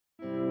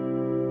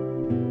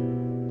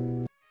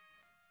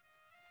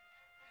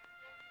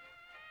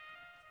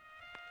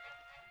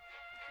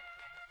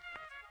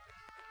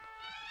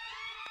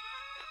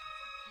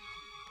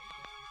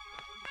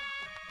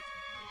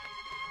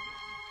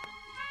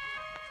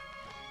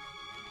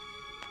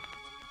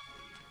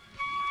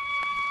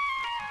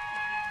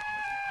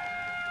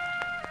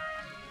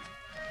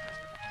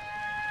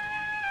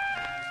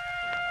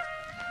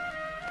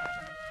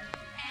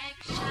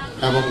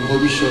এবং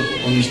ভবিষ্যৎ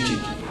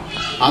অনিশ্চিত।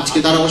 আজকে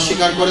তারা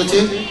অস্বীকার করেছে,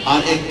 আর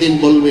একদিন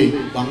বলবে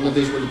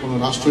বাংলাদেশ বলে কোনো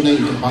রাষ্ট্র নেই,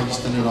 এটা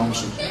পাকিস্তানের অংশ।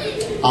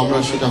 আমরা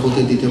সেটা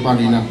হতে দিতে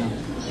পারি না,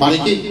 পারি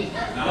কি?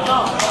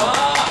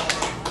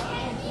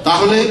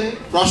 তাহলে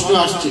প্রশ্ন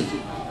আসছে,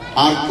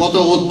 আর কত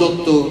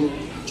উদ্যত্ত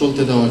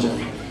চলতে দেওয়া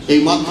যায়? এই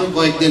মাত্র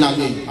কয়েকদিন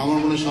আগে, আমার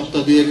মনে হয়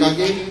সপ্তাহ দুয়েক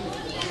আগে,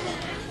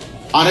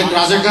 আরেক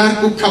রাজাকার,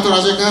 কুখ্যাত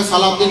রাজাকার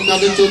সালাউদ্দিন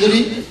কাদের চৌধুরী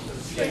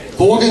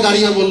কোর্টে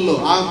দাঁড়িয়ে বলল,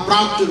 I am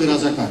proud to B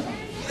রাজাকার।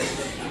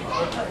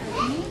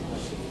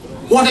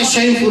 What a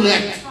shameful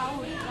act!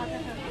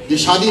 যে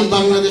স্বাধীন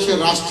বাংলাদেশের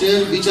রাষ্ট্রের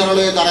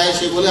বিচারালয়ে দাঁড়ায়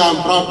সে বলে, I am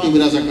proud to B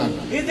রাজাকার।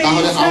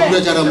 তাহলে আমরা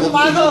যারা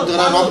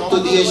মুক্তিযোদ্ধারা রক্ত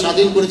দিয়ে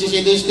স্বাধীন করেছি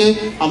সেই দেশকে,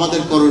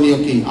 আমাদের করণীয়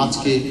কি?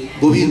 আজকে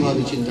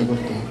গভীরভাবে চিন্তা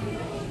করতে হবে।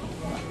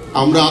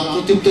 আমরা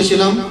আত্মতৃপ্ত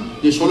ছিলাম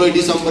যে 16ই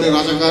ডিসেম্বরে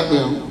রাজাকার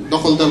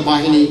দখলদার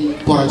বাহিনী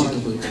পরাজিত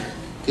হয়েছে,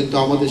 কিন্তু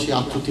আমাদের সেই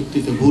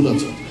আত্মতৃপ্তিতে ভুল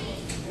আছে।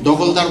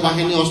 দখলদার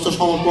বাহিনী অস্ত্র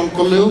সমর্পণ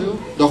করলেও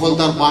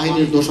দখলদার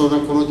বাহিনীর দোসররা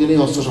কোনোদিনই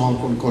অস্ত্র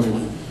সমর্পণ করে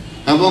না,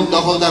 এবং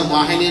দখলদার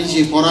বাহিনীর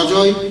যে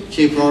পরাজয়,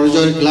 সেই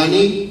পরাজয়ের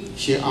গ্লানি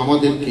সে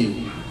আমাদেরকে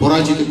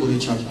পরাজিত করে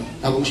ছাড়বে,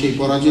 এবং সেই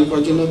পরাজয়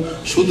করার জন্য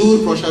সুদূর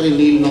প্রসারে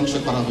নীল নকশা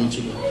করা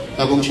হয়েছিল,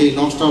 এবং সেই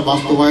নকশার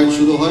বাস্তবায়ন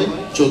শুরু হয়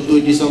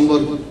 14ই ডিসেম্বর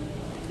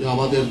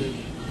আমাদের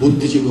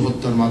বুদ্ধিজীবী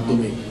হত্যার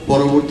মাধ্যমে।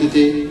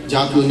 পরবর্তীতে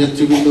জাতীয়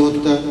নেতৃবৃন্দ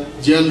হত্যা,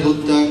 জেল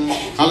হত্যা,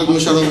 খালেদ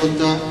মোশাররফ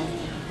হত্যা,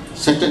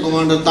 সেক্টর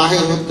কমান্ডার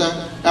তাহের হত্যা,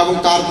 এবং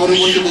তার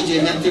পরবর্তীতে যে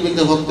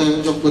নেতৃবৃন্দের হত্যা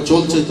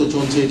চলছে তো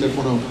চলছে, এটার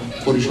কোনো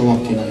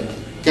পরিসমাপ্তি নাই।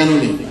 কেন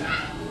নেই?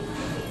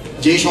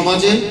 যে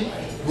সমাজে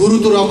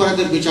গুরুতর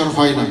অপরাধের বিচার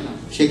হয় না,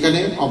 সেখানে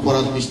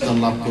অপরাধ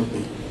বিস্তার লাভ করবে।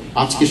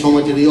 আজকে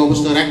সমাজের এই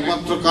অবস্থার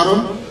একমাত্র কারণ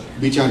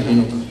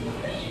বিচারহীনতা।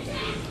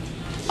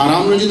 আর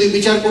আমরা যদি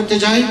বিচার করতে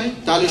যাই,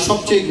 তাহলে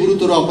সবচেয়ে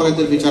গুরুতর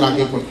অপরাধের বিচার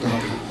আগে করতে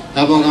হবে,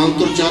 এবং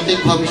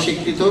আন্তর্জাতিকভাবে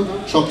স্বীকৃত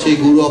সবচেয়ে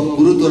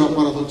গুরুতর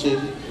অপরাধ হচ্ছে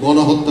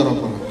গণহত্যার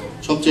অপরাধ।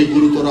 সবচেয়ে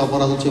গুরুতর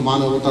অপরাধ হচ্ছে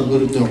মানবতার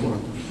বিরুদ্ধে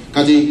অপরাধ।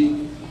 কাজেই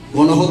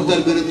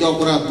গণহত্যার বিরুদ্ধে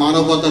অপরাধ,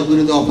 মানবতার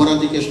বিরুদ্ধে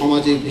অপরাধীকে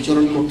সমাজে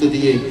বিচরণ করতে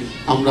দিয়ে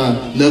আমরা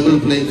লেভেল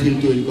প্লেইং ফিল্ড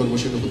তৈরি করবো,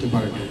 সেটা হতে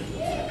পারে না।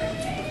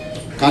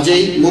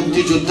 কাজেই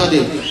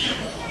মুক্তিযোদ্ধাদের,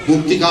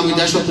 মুক্তিকামী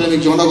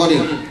দেশপ্রেমিক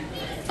জনগণের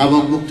এবং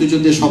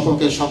মুক্তিযুদ্ধের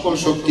সপক্ষের সকল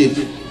শক্তির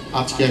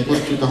আজকে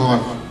একত্রিত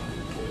হওয়ার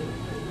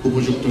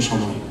উপযুক্ত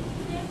সময়।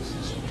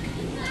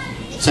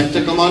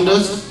 সেক্টর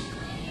কমান্ডার্স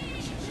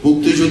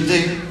মুক্তিযুদ্ধে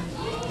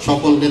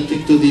সকল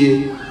নেতৃত্ব দিয়ে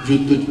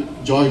যুদ্ধ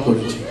জয়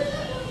করেছে।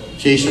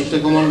 সেই সেক্টর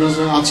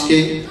কমান্ডার্সরা আজকে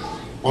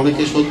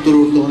অনেকে 70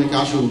 ঊর্ধ্ব, অনেকে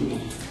 80 ঊর্ধ্ব,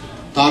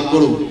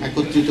 তারপরেও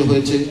একত্রিত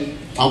হয়েছে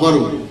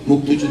আবারও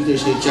মুক্তিযুদ্ধের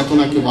সেই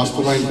চেতনাকে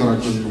বাস্তবায়ন করার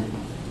জন্য,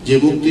 যে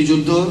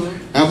মুক্তিযুদ্ধ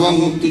এবং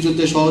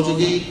মুক্তিযুদ্ধের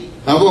সহযোগী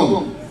এবং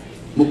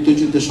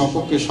মুক্তিযুদ্ধের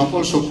সপক্ষে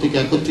সকল শক্তিকে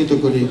একত্রিত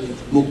করে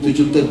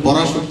মুক্তিযুদ্ধের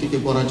পরাশক্তিকে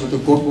পরাজিত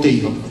করতেই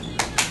হবে।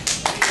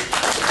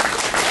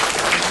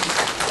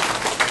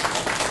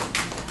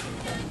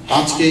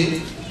 আজকে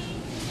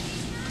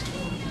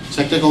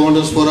সেক্টর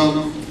কমান্ডার্স ফোরাম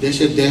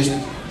দেশের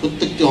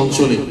প্রত্যেকটি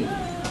অঞ্চলে,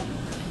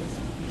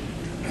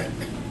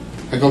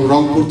 এখন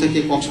রংপুর থেকে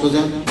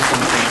কক্সবাজার,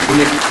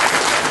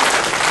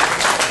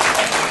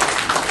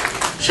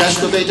 শেষ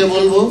কথা এটা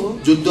বলবো,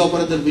 যুদ্ধ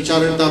অপরাধের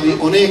বিচারের দাবি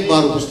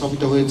অনেকবার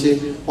উপস্থাপিত হয়েছে,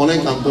 অনেক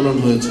আন্দোলন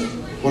হয়েছে,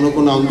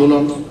 কোন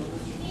আন্দোলন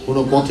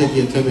কোনো পথে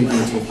গিয়ে থেমে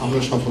গিয়েছে, আমরা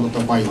সফলতা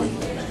পাইনি।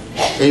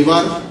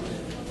 এইবার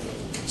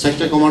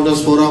সেক্টর কমান্ডার্স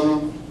ফোরাম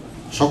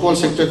সকল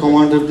সেক্টর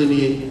কমান্ডারদের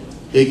নিয়ে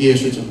এগিয়ে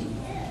এসেছেন।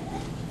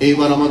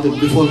 এইবার আমাদের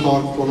বিফল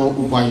হওয়ার কোনো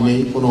উপায় নেই,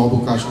 কোনো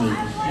অবকাশ নেই।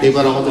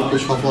 এবার আমাদেরকে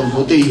সফল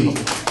হতেই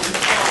হবে।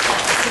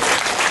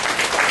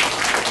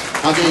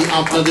 কাজেই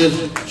আপনাদের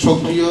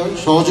সক্রিয়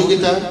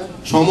সহযোগিতা,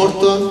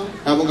 সমর্থন,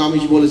 এবং আমি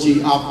বলেছি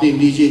আপনি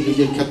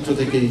নিজের ক্ষেত্র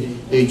থেকে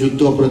এই যুদ্ধ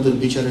অপরাধের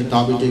বিচারের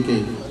দাবিটিকে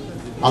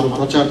আরো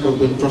প্রচার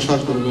করবেন, প্রসার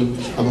করবেন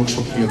এবং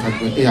সক্রিয়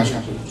থাকবেন, এই আশা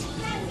করি।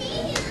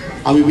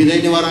 আমি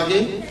বিদায় নেওয়ার আগে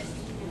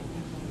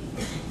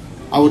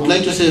I would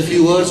like to say a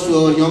few words to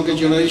our younger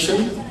generation.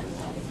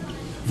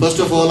 First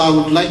of all, I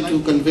would like to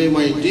convey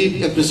my deep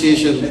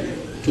appreciation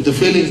to the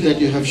feelings that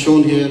you have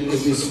shown here at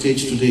this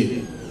stage today.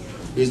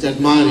 It is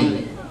admiring,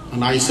 and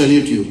I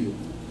salute you.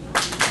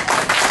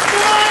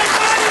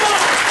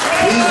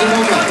 Please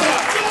remember,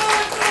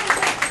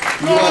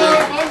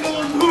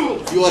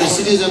 you are a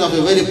citizen of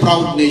a very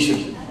proud nation.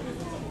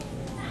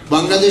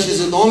 Bangladesh is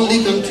the only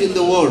country in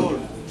the world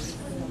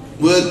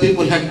where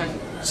people had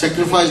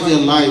sacrificed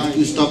their lives to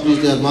establish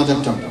their mother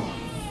tongue.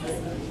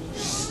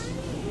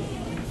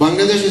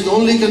 Bangladesh is the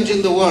only country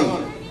in the world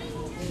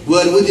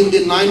where within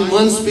the 9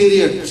 months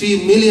period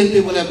 3 million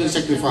people have been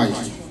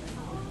sacrificed.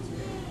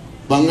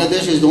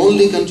 Bangladesh is the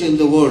only country in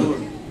the world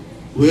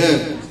where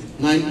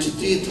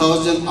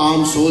 93,000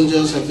 armed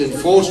soldiers have been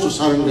forced to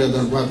surrender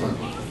their weapons.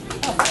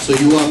 So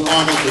you are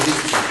part of the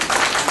history.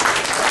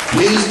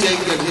 Please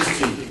take that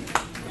history.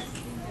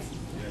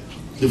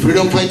 The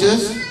freedom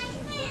fighters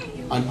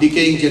are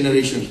decaying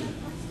generation.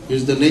 It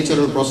is the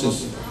natural process.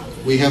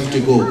 We have to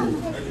go.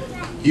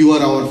 You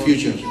are our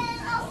future.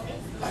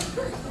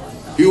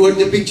 You are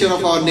the picture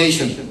of our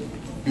nation.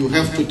 You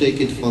have to take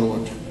it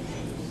forward.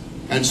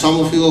 And some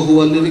of you who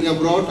are living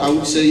abroad, I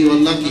would say you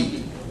are lucky.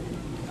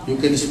 You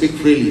can speak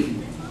freely.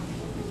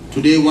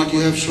 Today what you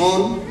have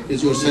shown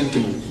is your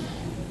sentiment.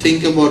 Think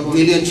about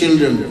million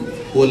children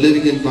who are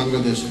living in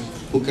Bangladesh,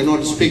 who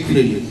cannot speak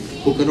freely,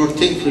 who cannot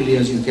think freely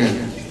as you can.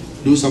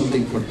 Do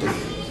something for them.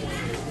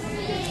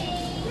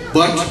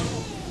 But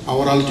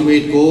our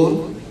ultimate goal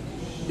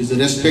is a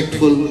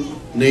respectful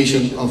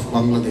nation of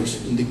Bangladesh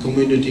in the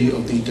community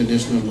of the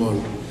international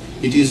world.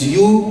 It is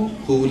you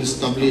who will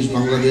establish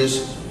Bangladesh,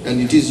 and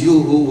it is you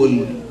who will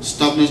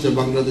establish the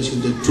Bangladesh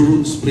in the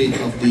true spirit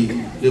of the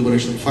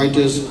liberation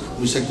fighters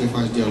who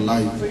sacrificed their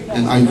life.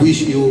 And I wish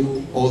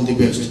you all the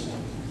best.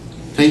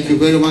 Thank you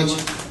very much.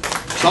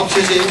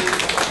 সবশেষে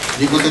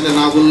যে কথাটা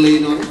না বললেই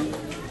নয়,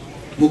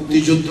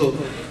 মুক্তিযুদ্ধ,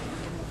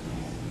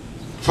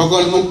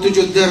 সকল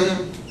মুক্তিযুদ্ধের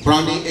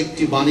প্রাণে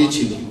একটি বাণী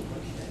ছিল,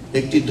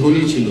 একটি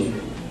ধ্বনি ছিল,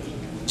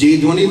 যেই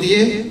ধ্বনি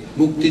দিয়ে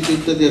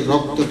মুক্তিযোদ্ধাদের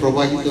রক্ত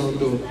প্রবাহিত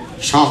হতো,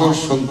 সাহস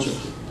সঞ্চয়,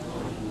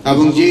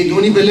 এবং যেই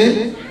ধ্বনি পেলে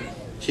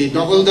সেই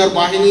দখলদার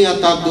বাহিনী আর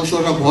তার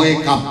দোসররা ভয়ে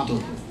কাঁপত।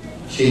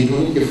 সেই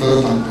ধ্বনিকে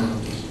ফেরত আনতে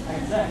হতো।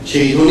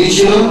 সেই ধ্বনি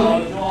ছিল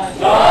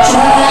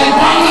জয়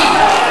বাংলা।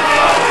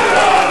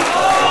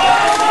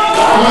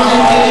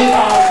 আমাদেরকে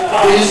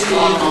দেশকে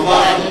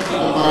আবার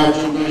করার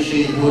জন্য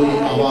সেই ধ্বনি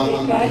আবার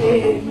আনতে হবে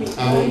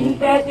এবং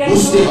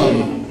বুঝতে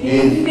হবে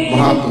এর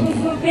মাহাত্ম্য।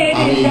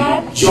 আমি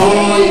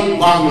জয়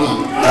বাংলা।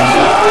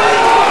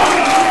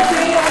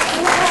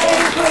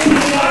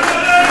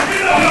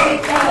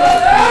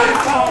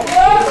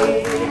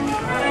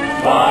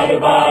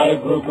 বারবার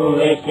ঘুঘু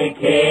এসে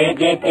খেয়ে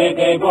যেতে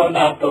দেব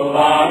না তো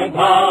আর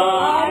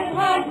ধান।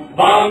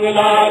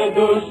 বাংলার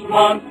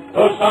দুশ্মন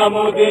তো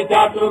সামুদ্রে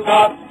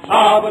চাটুকার,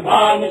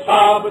 সাবধান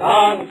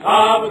সাবধান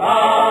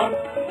সাবধান।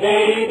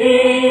 সেই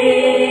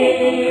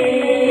দিন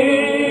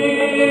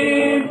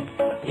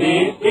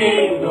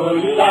সৃষ্টির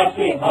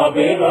উল্লাসে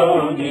হবে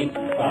রঙিন,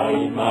 তাই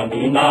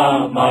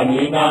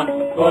মানি না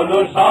কোনো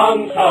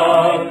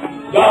সংশয়।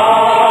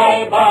 জয়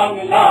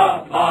বাংলা,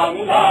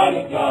 বাংলার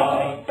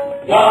জয়,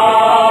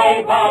 জয়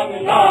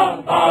বাংলা,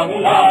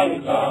 বাংলার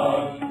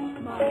জয়।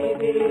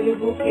 মায়েদের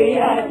বুকে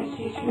আর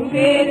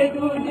শিশুদের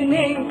দুধ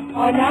নেই,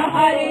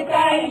 অনাহারে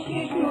তাই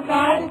শিশু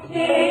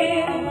কাঁদছে।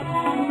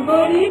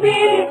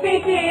 গরিবের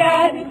পেটে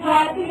আজ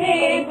ভাত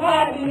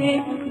নেই,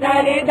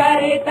 দাঁড়ে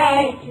দাঁড়ে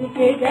তাই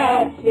ছুটে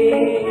যাচ্ছে।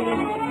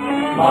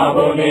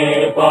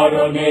 মাবনের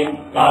পরনে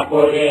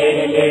কাপড়ের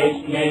লেশ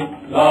নেই,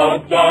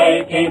 লজ্জায়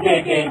কেঁদে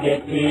কেঁদে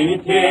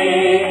ফিরছে।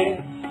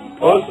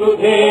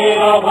 ওষুধের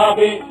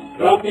অভাবে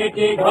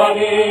প্রতিটি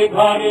ঘরে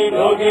ঘরে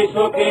রোগে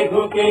শোকে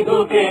ধুকে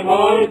ধুকে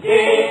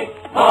মরছে।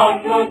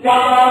 অন্ন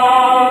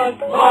চাই,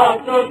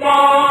 ভাত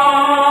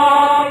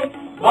চাই,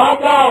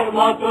 বাঁচার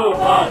মতো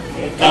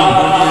বাঁচতে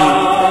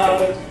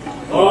চাই।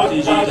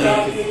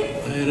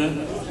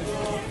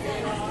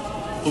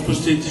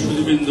 উপস্থিত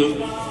সুধীবৃন্দ,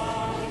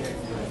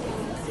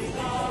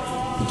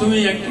 প্রথমে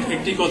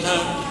একটি কথা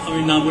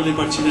আমি না বলে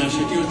পারছি না,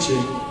 সেটি হচ্ছে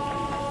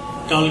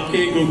কালকে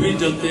গভীর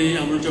রাতে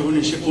আমরা যখন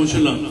এসে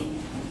পৌঁছলাম,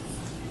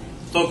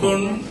 তখন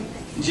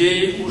যে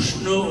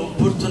উষ্ণ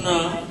অভ্যর্থনা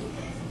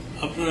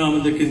আপনারা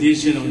আমাদেরকে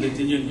দিয়েছেন, আমাদের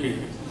তিনজনকে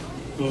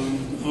এবং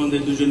আমাদের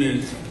দুজনের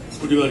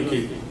পরিবারকে,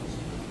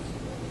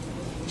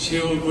 সে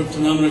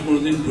অভ্যর্থনা আমরা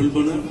কোনোদিন ভুলব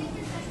না।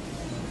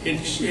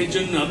 এর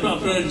জন্য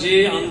আপনারা যে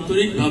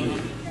আন্তরিকভাবে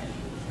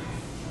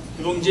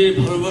এবং যে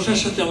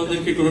ভালোবাসার সাথে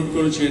আমাদেরকে গ্রহণ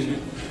করেছেন,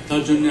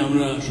 তার জন্য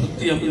আমরা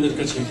সত্যি আপনাদের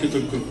কাছে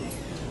কৃতজ্ঞ।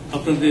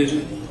 আপনাদের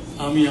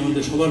আমি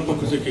আমাদের সবার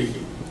পক্ষ থেকে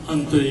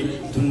আন্তরিক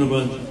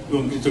ধন্যবাদ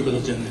এবং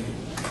কৃতজ্ঞতা জানাই।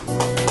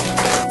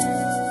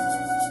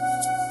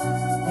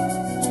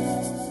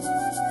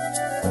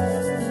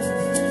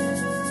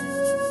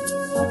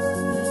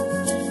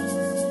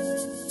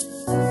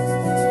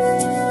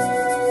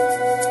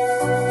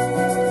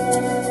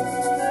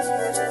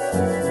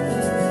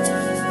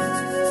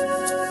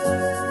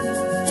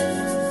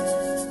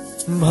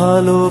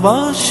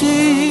 ভালোবাসি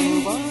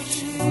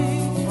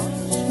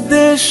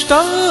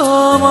দেশটা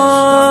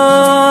আমার,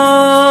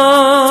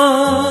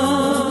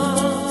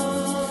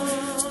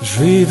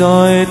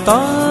 হৃদয়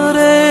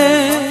তারে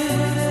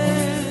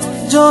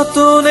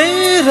যতনে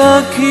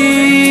রাখি।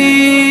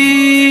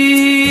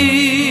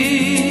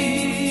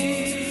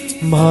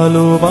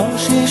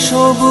 ভালোবাসি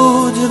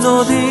সবুজ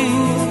নদী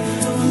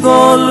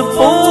গল্প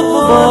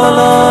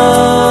বলা,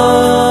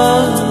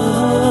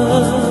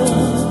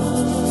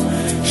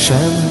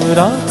 শ্যাম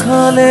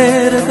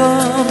রাখালের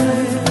গান।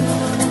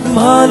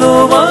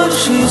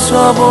 ভালোবাসি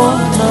শ্রাবণ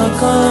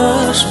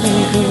আকাশ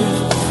মেঘে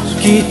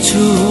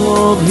কিছু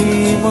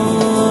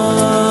অভিমান।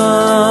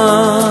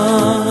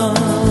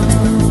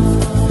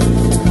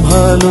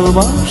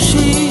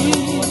 ভালোবাসি